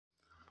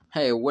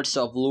Hey, what's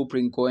up,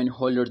 Loopring coin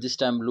holder? This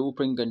time,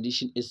 Loopring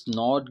condition is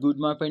not good,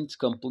 my friend. It's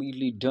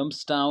completely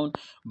dumps down.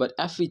 But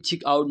if we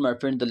check out, my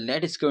friend, the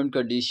latest current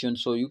condition,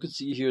 so you can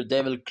see here,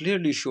 they will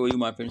clearly show you,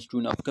 my friends, to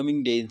in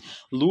upcoming days,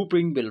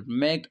 Loopring will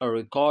make a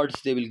records.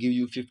 They will give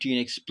you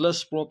 15x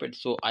plus profit.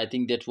 So I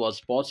think that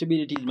was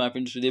possibilities, my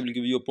friend. So they will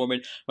give you a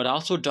profit, but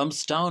also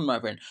dumps down,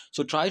 my friend.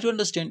 So try to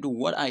understand to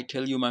what I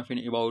tell you, my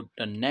friend, about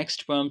the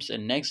next pumps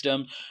and next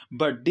dump.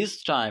 But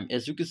this time,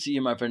 as you can see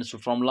here, my friends, so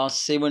from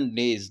last 7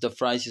 days the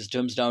price is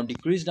jumps down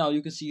decrease. Now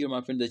you can see here,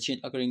 my friend, the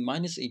change occurring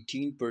minus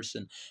 18%,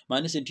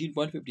 minus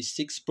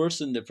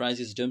 18.56%. The price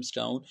is jumps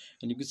down,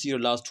 and you can see here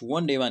last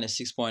 1 day minus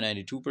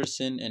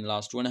 6.92%, and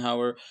last 1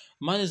 hour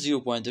minus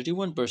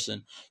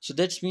 0.31%. So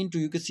that's mean to,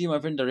 you can see, my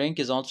friend, the rank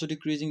is also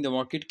decreasing, the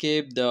market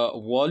cap, the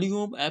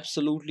volume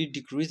absolutely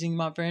decreasing,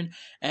 my friend.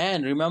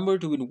 And remember,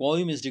 to when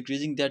volume is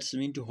decreasing, that's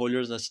mean to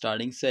holders are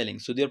starting selling.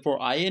 So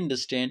therefore I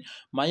understand,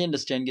 my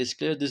understanding is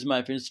clear. This is,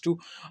 my friends, too.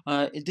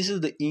 This is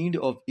the end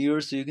of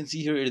year, so you can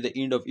see here at the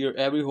end of year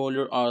every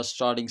holder are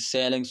starting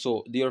selling.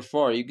 So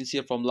therefore you can see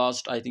from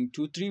last, I think,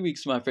 2-3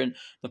 weeks, my friend,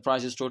 the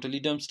price is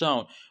totally dumps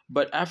down.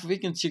 But if we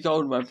can check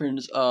out, my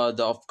friends,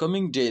 the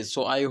upcoming days,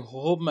 so I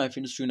hope, my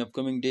friends, in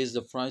upcoming days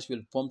the price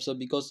will pumps up,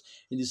 because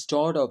in the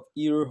start of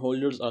year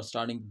holders are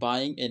starting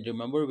buying. And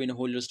remember, when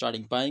holders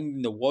starting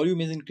buying, the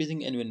volume is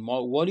increasing, and when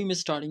volume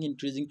is starting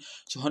increasing,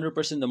 so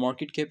 100% the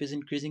market cap is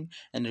increasing.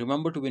 And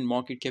remember, to when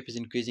market cap is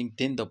increasing,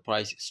 then the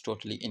price is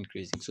totally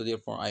increasing. So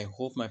therefore I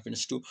hope, my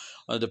friends, too,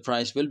 the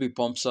price will be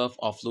pumps up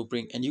of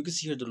Loopring. And you can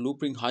see here the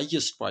Loopring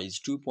highest price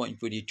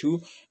 2.22,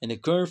 and the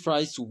current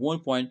price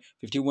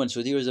 1.51.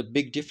 So there is a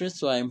big difference.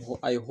 So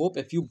I hope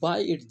if you buy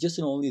it just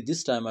and only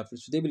this time, my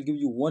friends, so they will give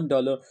you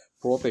 $1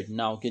 profit.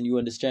 Now can you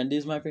understand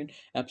this, my friend?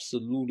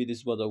 Absolutely,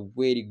 this was a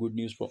very good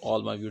news for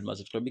all my viewers, my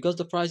subscribers, because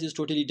the price is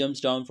totally dumps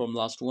down from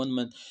last 1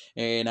 month.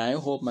 And I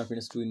hope, my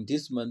friends, too, in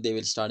this month they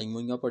will starting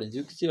moving upward. As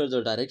you can see here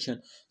the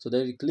direction, so they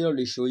will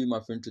clearly show you,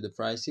 my friend, to the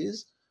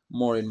prices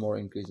more and more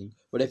increasing.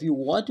 But if you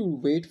want to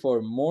wait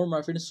for more,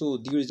 my friends, so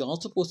there is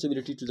also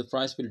possibility to the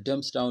price will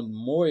dumps down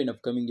more in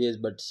upcoming days.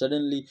 But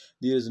suddenly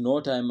there is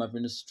no time, my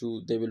friends,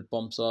 to they will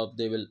pumps up,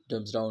 they will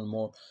dumps down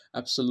more.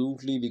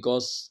 Absolutely,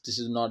 because this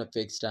is not a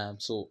fixed time.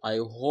 So I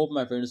hope,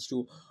 my friends,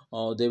 to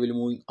they will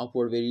moving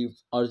upward very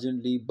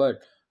urgently.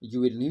 But you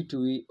will need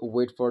to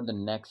wait for the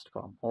next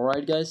pump. All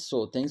right, guys,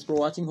 so thanks for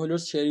watching,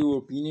 holders. Share your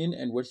opinion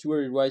and what's your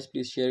advice,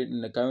 please share it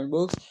in the comment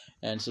box,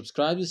 and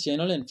subscribe this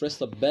channel and press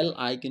the bell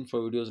icon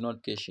for videos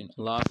notification.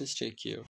 Allah Hafiz, take care.